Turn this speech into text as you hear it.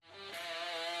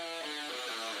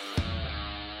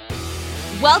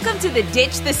Welcome to the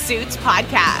Ditch the Suits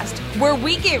podcast, where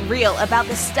we get real about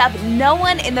the stuff no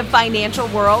one in the financial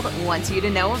world wants you to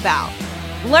know about.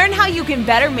 Learn how you can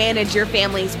better manage your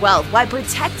family's wealth while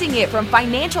protecting it from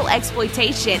financial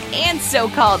exploitation and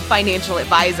so-called financial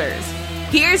advisors.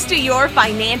 Here's to your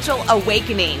financial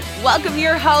awakening. Welcome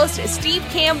your hosts, Steve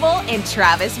Campbell and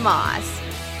Travis Moss.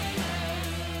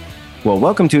 Well,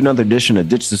 welcome to another edition of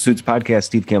Ditch the Suits podcast.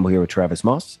 Steve Campbell here with Travis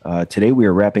Moss. Today, we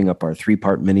are wrapping up our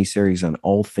three-part mini-series on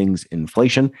all things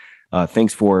inflation.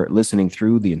 Thanks for listening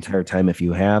through the entire time if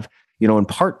you have. You know, in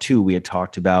part two, we had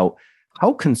talked about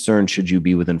how concerned should you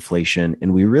be with inflation?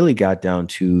 And we really got down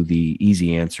to the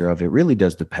easy answer of it really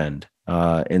does depend.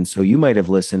 And so you might have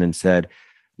listened and said,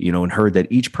 you know, and heard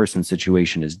that each person's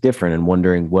situation is different and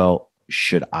wondering, well,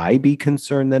 should I be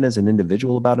concerned then as an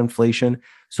individual about inflation?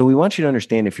 So we want you to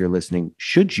understand, if you're listening,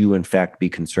 should you in fact be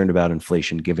concerned about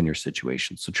inflation given your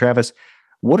situation? So Travis,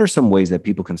 what are some ways that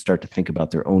people can start to think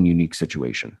about their own unique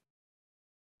situation?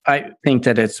 I think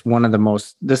that this is one of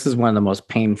the most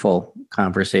painful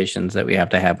conversations that we have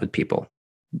to have with people,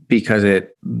 because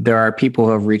there are people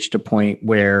who have reached a point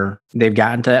where they've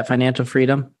gotten to that financial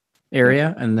freedom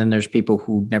area, and then there's people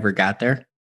who never got there.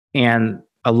 And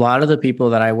a lot of the people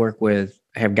that I work with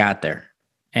have got there,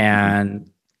 and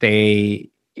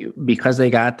because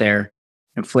they got there,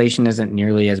 inflation isn't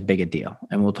nearly as big a deal.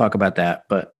 And we'll talk about that.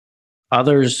 But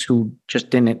others who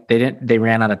just they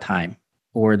ran out of time,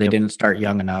 or they didn't start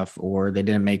young enough, or they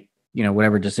didn't make,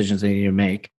 whatever decisions they needed to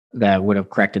make that would have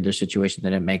corrected their situation.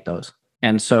 They didn't make those.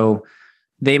 And so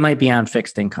they might be on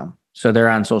fixed income. So they're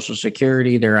on Social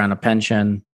Security, they're on a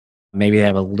pension. Maybe they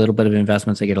have a little bit of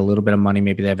investments. They get a little bit of money.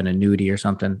 Maybe they have an annuity or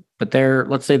something. But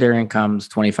let's say their income's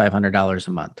 $2,500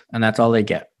 a month, and that's all they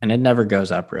get. And it never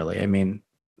goes up, really. I mean,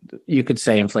 you could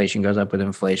say inflation goes up with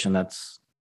inflation.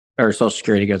 Or Social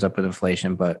Security goes up with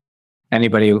inflation. But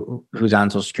anybody who's on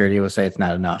Social Security will say it's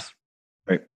not enough.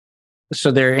 Right. So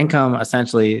their income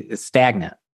essentially is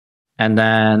stagnant. And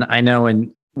then I know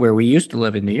where we used to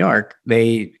live in New York,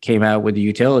 they came out with the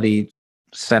utility,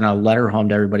 sent a letter home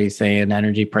to everybody saying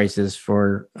energy prices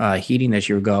for heating this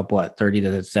year would go up, 30 to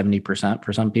 70%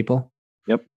 for some people.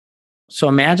 Yep. So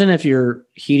imagine if your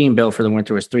heating bill for the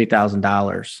winter was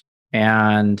 $3,000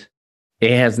 and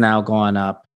it has now gone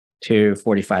up to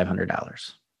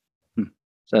 $4,500. So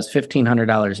that's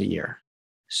 $1,500 a year.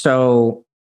 So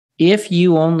if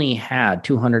you only had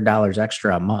 $200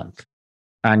 extra a month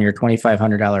on your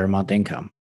 $2,500 a month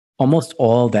income, almost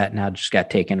all of that now just got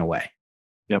taken away.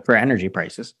 Yep. For energy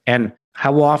prices. And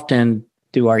how often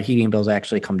do our heating bills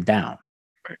actually come down?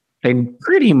 Right. They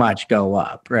pretty much go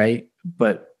up, right?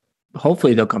 But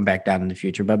hopefully they'll come back down in the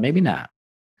future, but maybe not.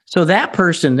 So that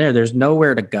person there's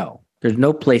nowhere to go. There's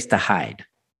no place to hide.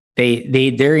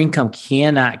 Their income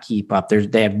cannot keep up.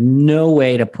 They have no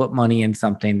way to put money in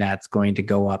something that's going to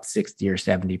go up 60 or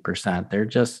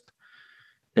 70%.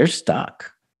 They're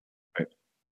stuck.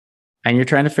 And you're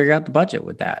trying to figure out the budget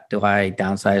with that. Do I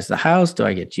downsize the house? Do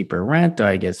I get cheaper rent? Do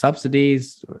I get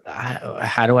subsidies?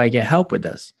 How do I get help with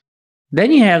this?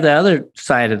 Then you have the other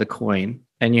side of the coin,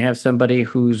 and you have somebody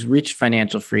who's reached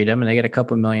financial freedom and they get a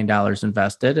couple $1 million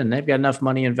invested, and they've got enough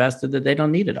money invested that they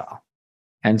don't need it all.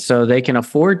 And so they can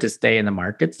afford to stay in the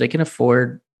markets. They can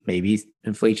afford, maybe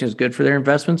inflation is good for their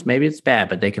investments. Maybe it's bad,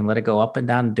 but they can let it go up and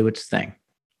down and do its thing.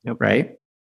 Yep. Right?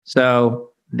 So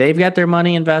they've got their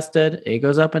money invested. It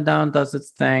goes up and down, does its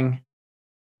thing.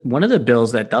 One of the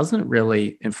bills that doesn't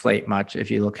really inflate much,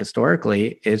 if you look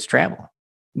historically, is travel.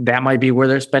 That might be where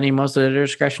they're spending most of their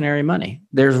discretionary money.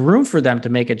 There's room for them to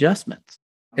make adjustments.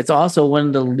 It's also one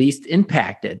of the least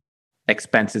impacted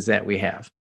expenses that we have.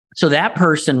 So that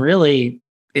person really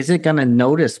isn't going to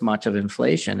notice much of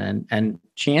inflation. And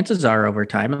chances are over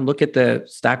time, and look at the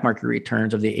stock market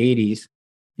returns of the 80s,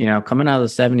 coming out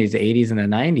of the 70s, the 80s, and the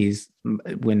 90s,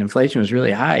 when inflation was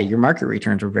really high, your market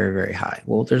returns were very, very high.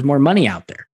 Well, there's more money out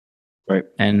there. Right.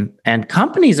 And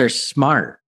companies are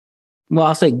smart. Well,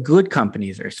 I'll say good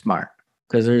companies are smart,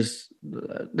 because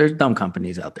there's dumb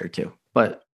companies out there too.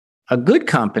 But a good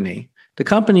company, the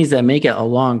companies that make it a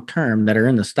long term that are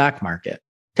in the stock market,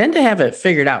 tend to have it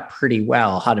figured out pretty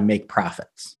well how to make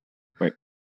profits.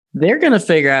 They're going to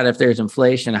figure out if there's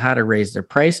inflation, how to raise their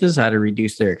prices, how to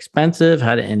reduce their expenses,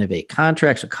 how to innovate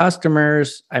contracts with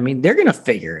customers. I mean, they're going to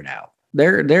figure it out.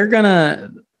 They're going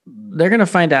to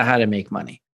find out how to make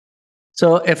money.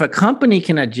 So if a company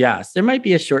can adjust, there might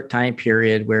be a short time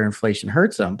period where inflation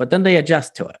hurts them, but then they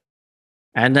adjust to it.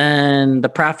 And then the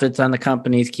profits on the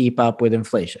companies keep up with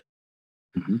inflation.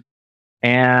 Mm-hmm.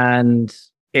 And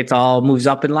it's all moves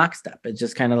up in lockstep. It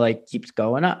just kind of like keeps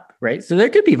going up, right? So there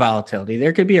could be volatility.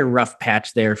 There could be a rough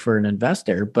patch there for an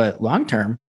investor, but long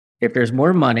term, If there's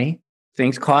more money,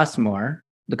 things cost more.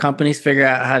 The companies figure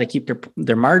out how to keep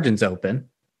their margins open.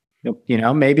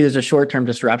 Yep. Maybe there's a short-term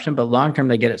disruption, but long-term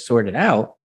they get it sorted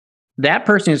out. That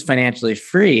person is financially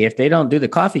free. If they don't do the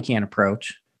coffee can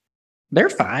approach, they're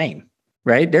fine,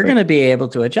 right? They're going to be able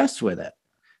to adjust with it.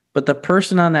 But the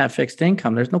person on that fixed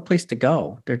income, there's no place to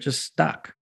go. They're just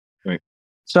stuck. Right.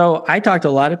 So I talk to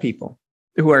a lot of people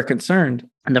who are concerned.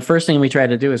 And the first thing we try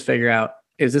to do is figure out,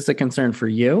 is this a concern for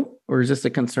you or is this a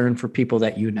concern for people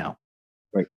that you know?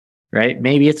 Right?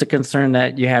 Maybe it's a concern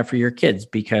that you have for your kids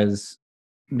because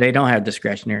they don't have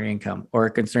discretionary income, or a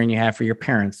concern you have for your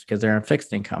parents because they're on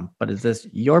fixed income. But is this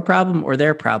your problem or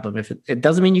their problem? If it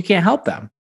doesn't mean you can't help them,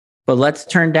 but let's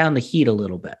turn down the heat a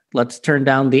little bit. Let's turn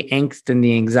down the angst and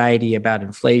the anxiety about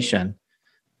inflation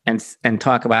and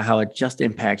talk about how it just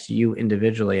impacts you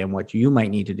individually and what you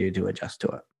might need to do to adjust to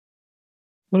it.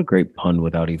 What a great pun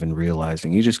without even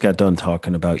realizing. You just got done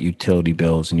talking about utility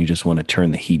bills and you just want to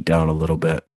turn the heat down a little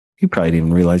bit. You probably didn't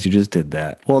even realize you just did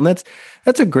that. Well, and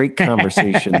that's a great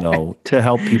conversation though, to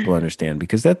help people understand,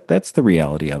 because that's the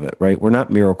reality of it, right? We're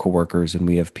not miracle workers, and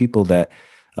we have people that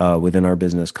within our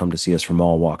business come to see us from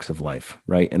all walks of life,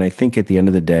 right? And I think at the end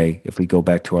of the day, if we go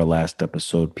back to our last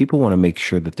episode, people want to make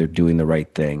sure that they're doing the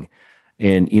right thing.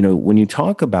 And, when you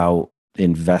talk about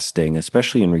investing,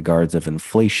 especially in regards of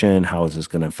inflation, how is this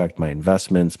going to affect my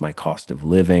investments, my cost of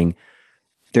living?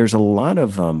 There's a lot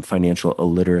of financial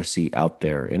illiteracy out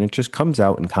there, and it just comes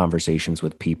out in conversations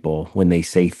with people when they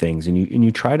say things, and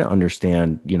you try to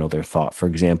understand, their thought. For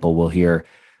example, we'll hear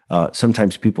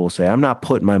sometimes people will say, "I'm not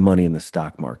putting my money in the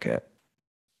stock market."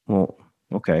 Well,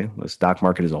 okay, the stock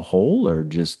market as a whole, or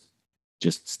just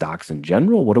stocks in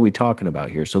general? What are we talking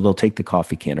about here? So they'll take the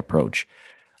coffee can approach.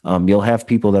 You'll have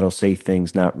people that'll say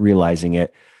things not realizing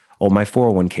it. Oh, my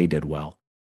 401k did well.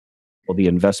 Well, the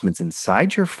investments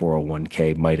inside your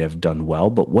 401k might have done well,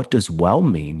 but what does well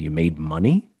mean? You made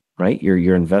money, right?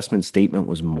 Your investment statement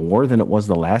was more than it was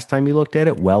the last time you looked at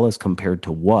it. Well, as compared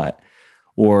to what?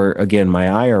 Or again, my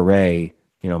IRA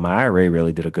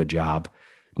really did a good job.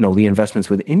 No, the investments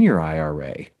within your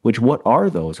IRA, what are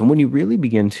those? And when you really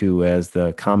begin to, as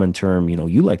the common term,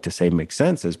 you like to say makes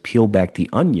sense, as peel back the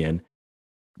onion,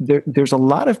 there's a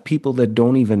lot of people that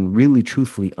don't even really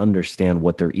truthfully understand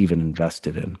what they're even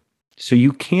invested in. So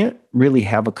you can't really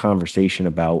have a conversation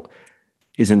about,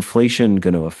 is inflation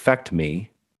going to affect me?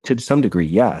 To some degree,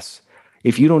 yes.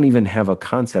 If you don't even have a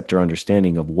concept or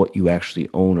understanding of what you actually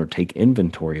own or take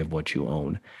inventory of what you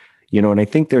own, and I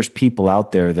think there's people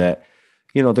out there that,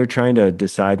 they're trying to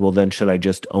decide, well, then should I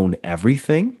just own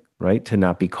everything, right? To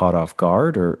not be caught off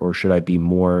guard, or should I be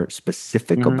more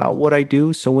specific about what I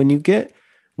do? So when you get,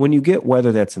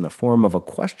 whether that's in the form of a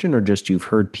question or just you've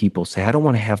heard people say, I don't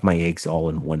want to have my eggs all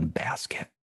in one basket.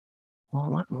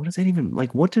 Well, what does that even,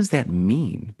 what does that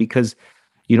mean? Because,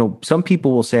 some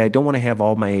people will say, I don't want to have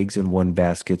all my eggs in one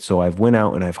basket. So I've went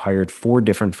out and I've hired 4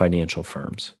 different financial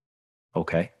firms.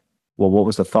 Okay. Well, what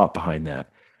was the thought behind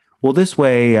that? Well, this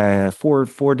way,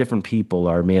 four different people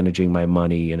are managing my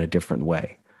money in a different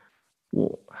way.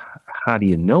 Well, how do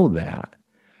you know that?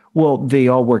 Well, they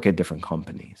all work at different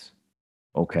companies.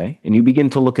 Okay. And you begin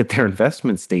to look at their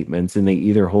investment statements, and they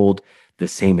either hold the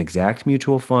same exact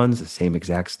mutual funds, the same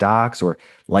exact stocks, or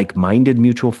like-minded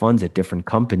mutual funds at different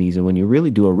companies. And when you really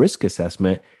do a risk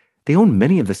assessment, they own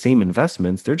many of the same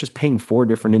investments. They're just paying 4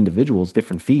 different individuals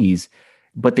different fees,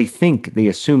 but they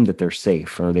assume that they're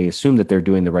safe, or they assume that they're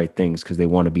doing the right things because they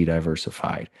want to be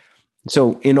diversified.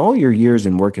 So in all your years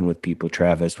in working with people,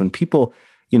 Travis, when people,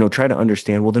 try to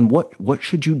understand, well, then what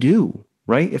should you do,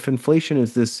 right? If inflation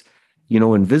is this,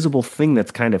 invisible thing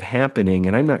that's kind of happening,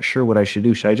 and I'm not sure what I should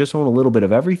do. Should I just own a little bit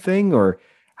of everything? Or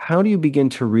how do you begin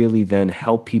to really then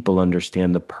help people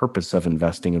understand the purpose of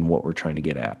investing and what we're trying to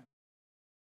get at?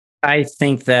 I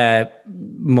think that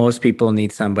most people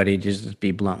need somebody to just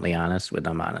be bluntly honest with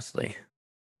them, honestly.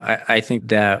 I think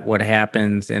that what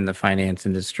happens in the finance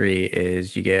industry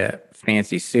is you get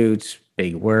fancy suits,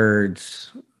 big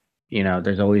words.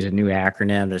 There's always a new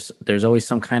acronym. There's always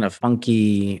some kind of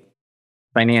funky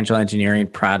financial engineering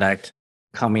product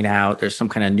coming out. There's some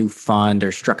kind of new fund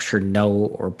or structured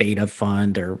note or beta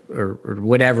fund or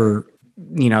whatever,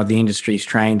 the industry is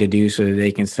trying to do so that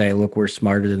they can say, look, we're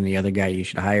smarter than the other guy. You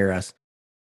should hire us.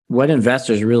 What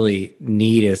investors really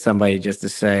need is somebody just to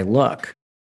say, look,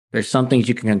 there's some things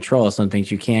you can control, some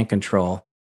things you can't control.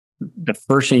 The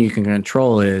first thing you can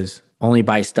control is only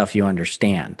buy stuff you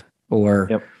understand,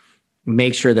 or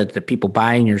make sure that the people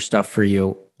buying your stuff for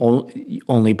you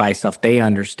only buy stuff they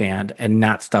understand and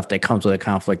not stuff that comes with a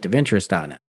conflict of interest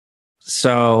on it.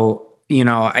 So,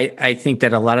 I think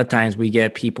that a lot of times we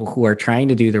get people who are trying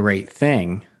to do the right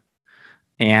thing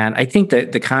And I think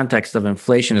that the context of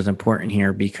inflation is important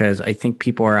here because I think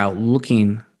people are out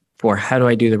looking for how do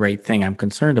I do the right thing? I'm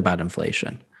concerned about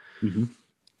inflation. Mm-hmm.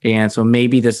 And so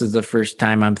maybe this is the first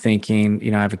time I'm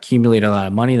thinking, I've accumulated a lot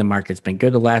of money. The market's been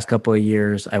good the last couple of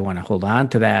years. I want to hold on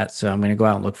to that. So I'm going to go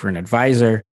out and look for an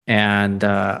advisor. And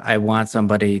I want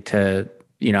somebody to,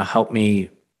 help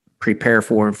me prepare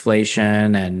for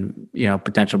inflation and,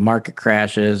 potential market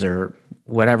crashes or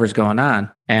whatever's going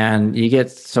on. And you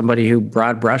get somebody who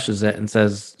broad brushes it and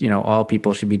says, all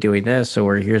people should be doing this,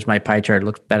 or here's my pie chart,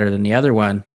 looks better than the other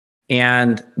one.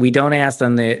 And we don't ask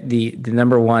them the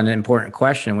number one important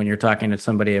question when you're talking to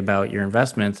somebody about your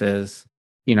investments is,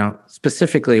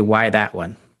 specifically why that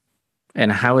one?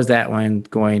 And how is that one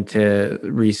going to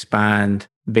respond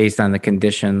based on the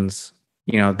conditions,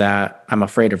 that I'm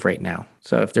afraid of right now?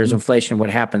 So if there's inflation, what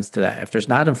happens to that? If there's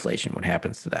not inflation, what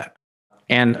happens to that?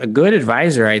 And a good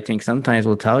advisor, I think, sometimes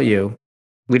will tell you,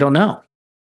 we don't know.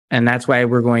 And that's why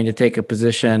we're going to take a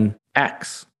position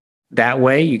X. That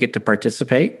way you get to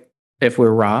participate if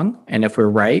we're wrong. And if we're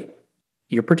right,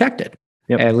 you're protected,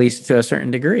 at least to a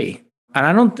certain degree. And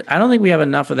I don't think we have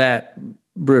enough of that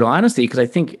brutal honesty because I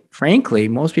think, frankly,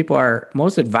 most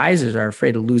advisors are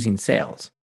afraid of losing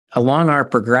sales. Along our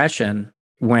progression,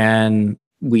 when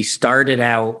we started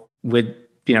out with,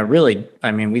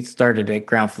 we started at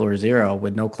ground floor zero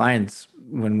with no clients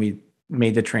when we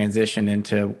made the transition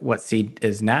into what Seed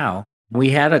is now.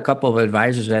 We had a couple of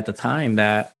advisors at the time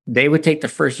that they would take the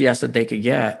first yes that they could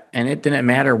get, and it didn't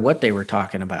matter what they were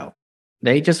talking about.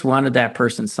 They just wanted that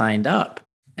person signed up.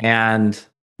 And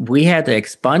we had to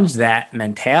expunge that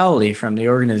mentality from the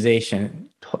organization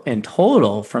in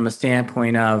total from a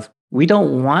standpoint of we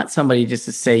don't want somebody just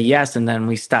to say yes and then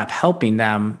we stop helping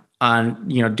them on,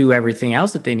 do everything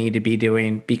else that they need to be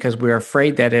doing because we're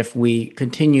afraid that if we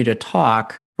continue to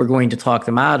talk, we're going to talk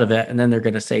them out of it and then they're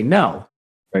going to say no.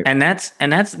 Right. And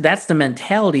that's the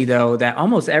mentality though that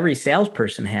almost every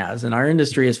salesperson has, and our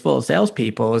industry is full of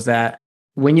salespeople, is that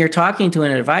when you're talking to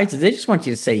an advisor, they just want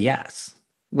you to say yes.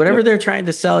 Whatever they're trying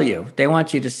to sell you, they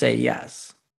want you to say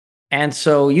yes. And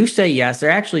so you say yes, they're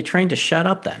actually trained to shut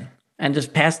up then and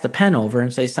just pass the pen over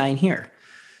and say sign here.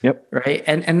 Yep. Right.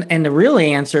 And the real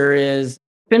answer is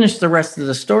finish the rest of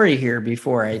the story here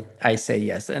before I say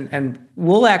yes. And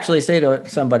we'll actually say to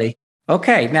somebody,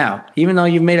 okay, now, even though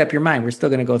you've made up your mind, we're still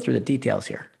going to go through the details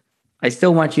here. I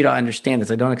still want you to understand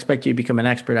this. I don't expect you to become an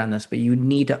expert on this, but you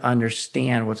need to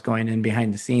understand what's going in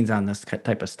behind the scenes on this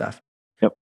type of stuff.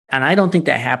 Yep. And I don't think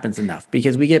that happens enough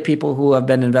because we get people who have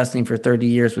been investing for 30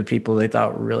 years with people they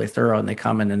thought were really thorough and they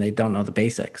come in and they don't know the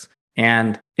basics.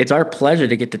 And it's our pleasure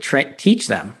to get to teach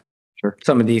them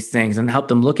some of these things and help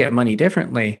them look at money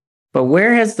differently. But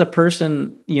where has the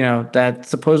person, that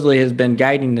supposedly has been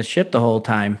guiding the ship the whole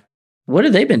time, what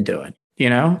have they been doing,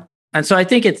 And so I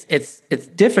think it's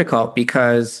difficult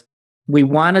because we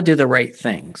want to do the right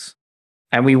things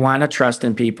and we want to trust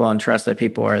in people and trust that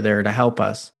people are there to help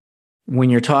us. When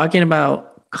you're talking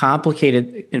about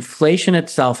complicated, inflation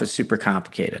itself is super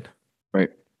complicated. Right.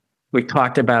 We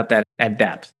talked about that at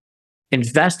depth.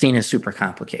 Investing is super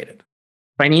complicated.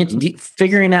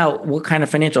 Figuring out what kind of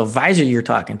financial advisor you're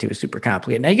talking to is super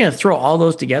complicated. Now you're going to throw all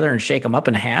those together and shake them up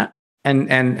in a hat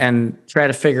and try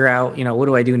to figure out, what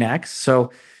do I do next? So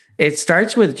it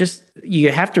starts with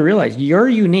you have to realize you're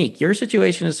unique. Your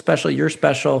situation is special. You're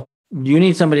special. You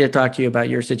need somebody to talk to you about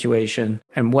your situation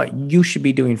and what you should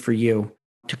be doing for you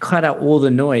to cut out all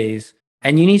the noise.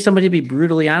 And you need somebody to be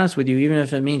brutally honest with you, even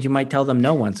if it means you might tell them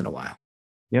no once in a while.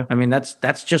 Yeah. I mean, that's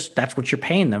what you're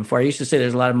paying them for. I used to say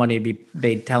there's a lot of money to be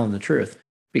paid telling the truth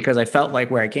because I felt like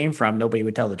where I came from, nobody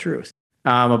would tell the truth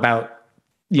about,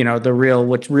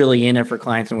 what's really in it for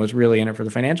clients and what's really in it for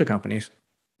the financial companies.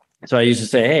 So I used to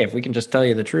say, hey, if we can just tell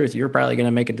you the truth, you're probably going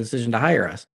to make a decision to hire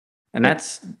us. And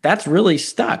that's really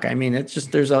stuck. I mean, it's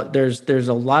just, there's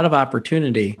a lot of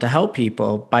opportunity to help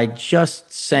people by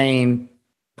just saying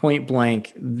point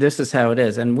blank, this is how it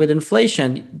is. And with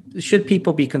inflation, should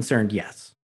people be concerned?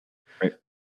 Yes. Right.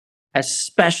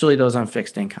 Especially those on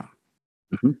fixed income.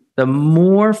 Mm-hmm. The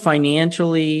more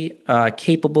financially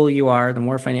capable you are, the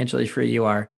more financially free you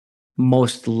are,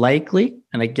 most likely,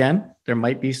 and again, there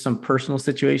might be some personal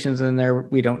situations in there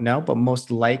we don't know, but most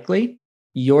likely,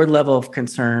 your level of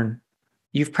concern,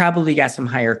 you've probably got some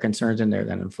higher concerns in there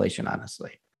than inflation,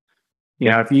 honestly.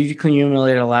 If you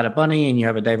accumulate a lot of money and you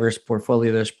have a diverse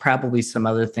portfolio, there's probably some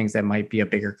other things that might be a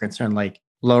bigger concern, like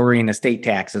lowering estate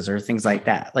taxes or things like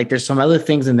that. Like there's some other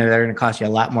things in there that are going to cost you a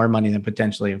lot more money than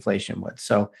potentially inflation would.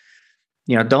 So,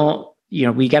 we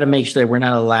got to make sure that we're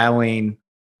not allowing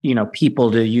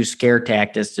people to use scare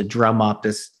tactics to drum up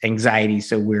this anxiety.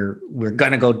 So we're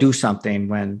going to go do something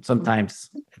when sometimes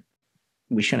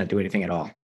we shouldn't do anything at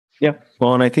all. Yeah.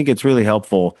 Well, and I think it's really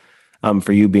helpful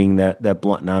for you being that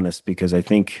blunt and honest, because I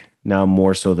think now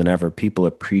more so than ever, people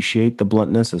appreciate the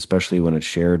bluntness, especially when it's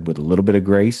shared with a little bit of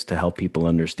grace to help people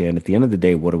understand at the end of the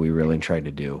day, what are we really trying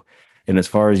to do? And as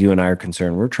far as you and I are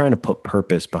concerned, we're trying to put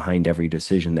purpose behind every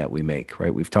decision that we make,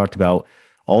 right? We've talked about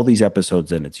all these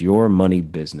episodes, and it's your money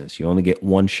business. You only get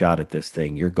one shot at this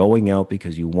thing. You're going out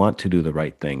because you want to do the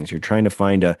right things. You're trying to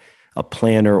find a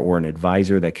planner or an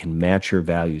advisor that can match your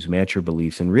values, match your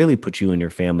beliefs, and really put you and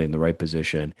your family in the right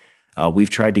position.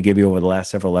 We've tried to give you over the last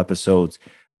several episodes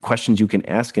questions you can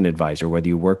ask an advisor, whether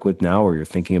you work with now or you're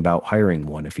thinking about hiring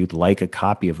one. If you'd like a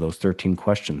copy of those 13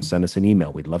 questions, send us an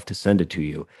email. We'd love to send it to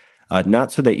you.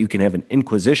 Not so that you can have an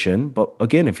inquisition, but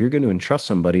again, if you're going to entrust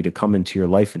somebody to come into your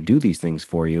life and do these things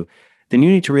for you, then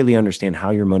you need to really understand how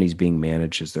your money's being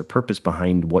managed. Is there purpose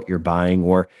behind what you're buying,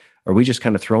 or are we just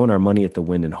kind of throwing our money at the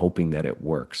wind and hoping that it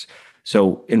works?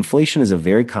 So inflation is a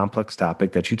very complex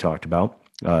topic that you talked about.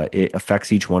 It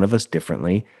affects each one of us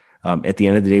differently. At the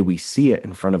end of the day, we see it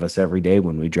in front of us every day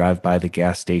when we drive by the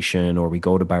gas station or we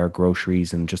go to buy our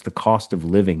groceries, and just the cost of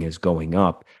living is going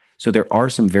up. So there are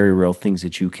some very real things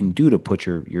that you can do to put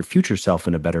your future self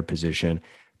in a better position.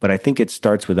 But I think it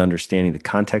starts with understanding the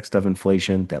context of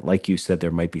inflation, that, like you said, there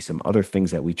might be some other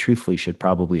things that we truthfully should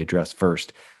probably address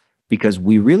first, because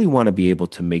we really want to be able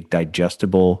to make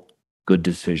digestible, good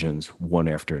decisions one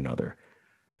after another.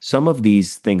 Some of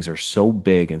these things are so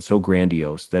big and so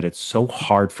grandiose that it's so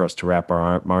hard for us to wrap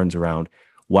our arms around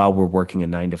while we're working a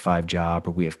 9-to-5 job,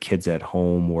 or we have kids at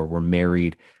home, or we're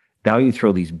married. Now you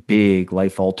throw these big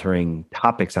life-altering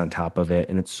topics on top of it,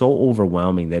 and it's so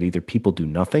overwhelming that either people do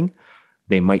nothing,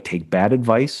 they might take bad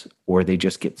advice, or they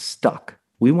just get stuck.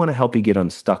 We want to help you get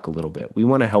unstuck a little bit. We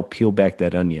want to help peel back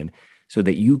that onion so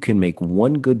that you can make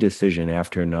one good decision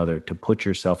after another to put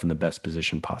yourself in the best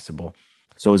position possible.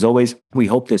 So as always, we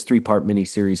hope this 3-part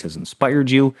mini-series has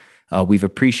inspired you. We've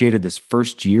appreciated this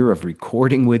first year of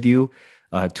recording with you.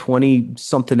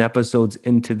 20-something episodes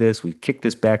into this. We kicked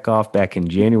this back in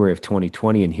January of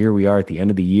 2020, and here we are at the end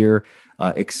of the year,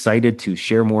 excited to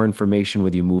share more information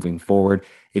with you moving forward.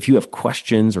 If you have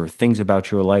questions or things about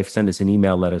your life, send us an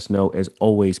email, let us know. As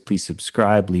always, please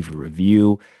subscribe, leave a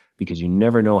review, because you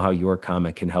never know how your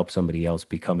comment can help somebody else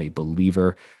become a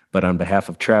believer. But on behalf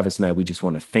of Travis and I, we just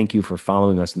want to thank you for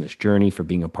following us in this journey, for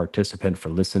being a participant, for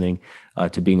listening,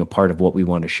 to being a part of what we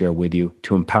want to share with you,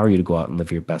 to empower you to go out and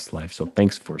live your best life. So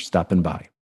thanks for stopping by.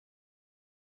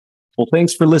 Well,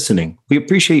 thanks for listening. We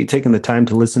appreciate you taking the time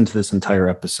to listen to this entire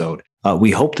episode.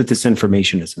 We hope that this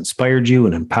information has inspired you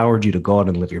and empowered you to go out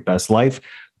and live your best life.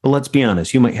 But let's be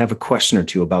honest, you might have a question or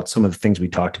two about some of the things we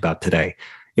talked about today.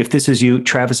 If this is you,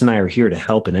 Travis and I are here to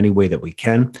help in any way that we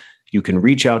can. You can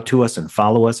reach out to us and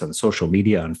follow us on social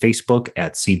media on Facebook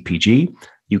at SeedPG.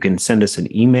 You can send us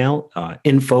an email,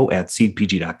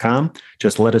 info@seedpg.com.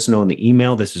 Just let us know in the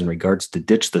email. This is in regards to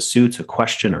Ditch the Suits, a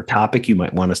question or topic you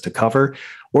might want us to cover.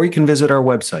 Or you can visit our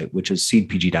website, which is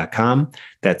seedpg.com.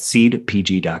 That's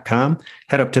seedpg.com.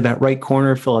 Head up to that right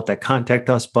corner, fill out that contact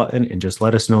us button, and just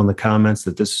let us know in the comments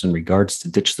that this is in regards to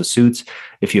Ditch the Suits.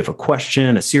 If you have a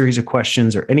question, a series of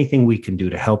questions, or anything we can do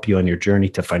to help you on your journey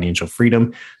to financial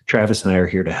freedom, Travis and I are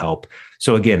here to help.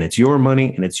 So again, it's your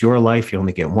money and it's your life. You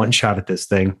only get one shot at this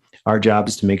thing. Our job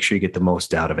is to make sure you get the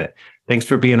most out of it. Thanks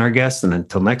for being our guest. And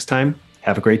until next time,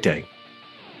 have a great day.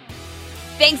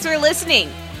 Thanks for listening.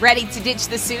 Ready to ditch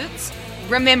the suits?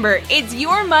 Remember, it's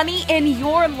your money and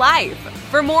your life.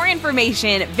 For more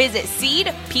information, visit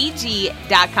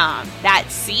seedpg.com.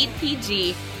 That's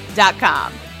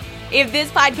seedpg.com. If this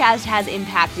podcast has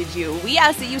impacted you, we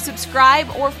ask that you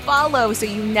subscribe or follow so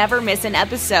you never miss an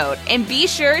episode. And be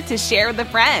sure to share with a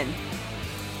friend.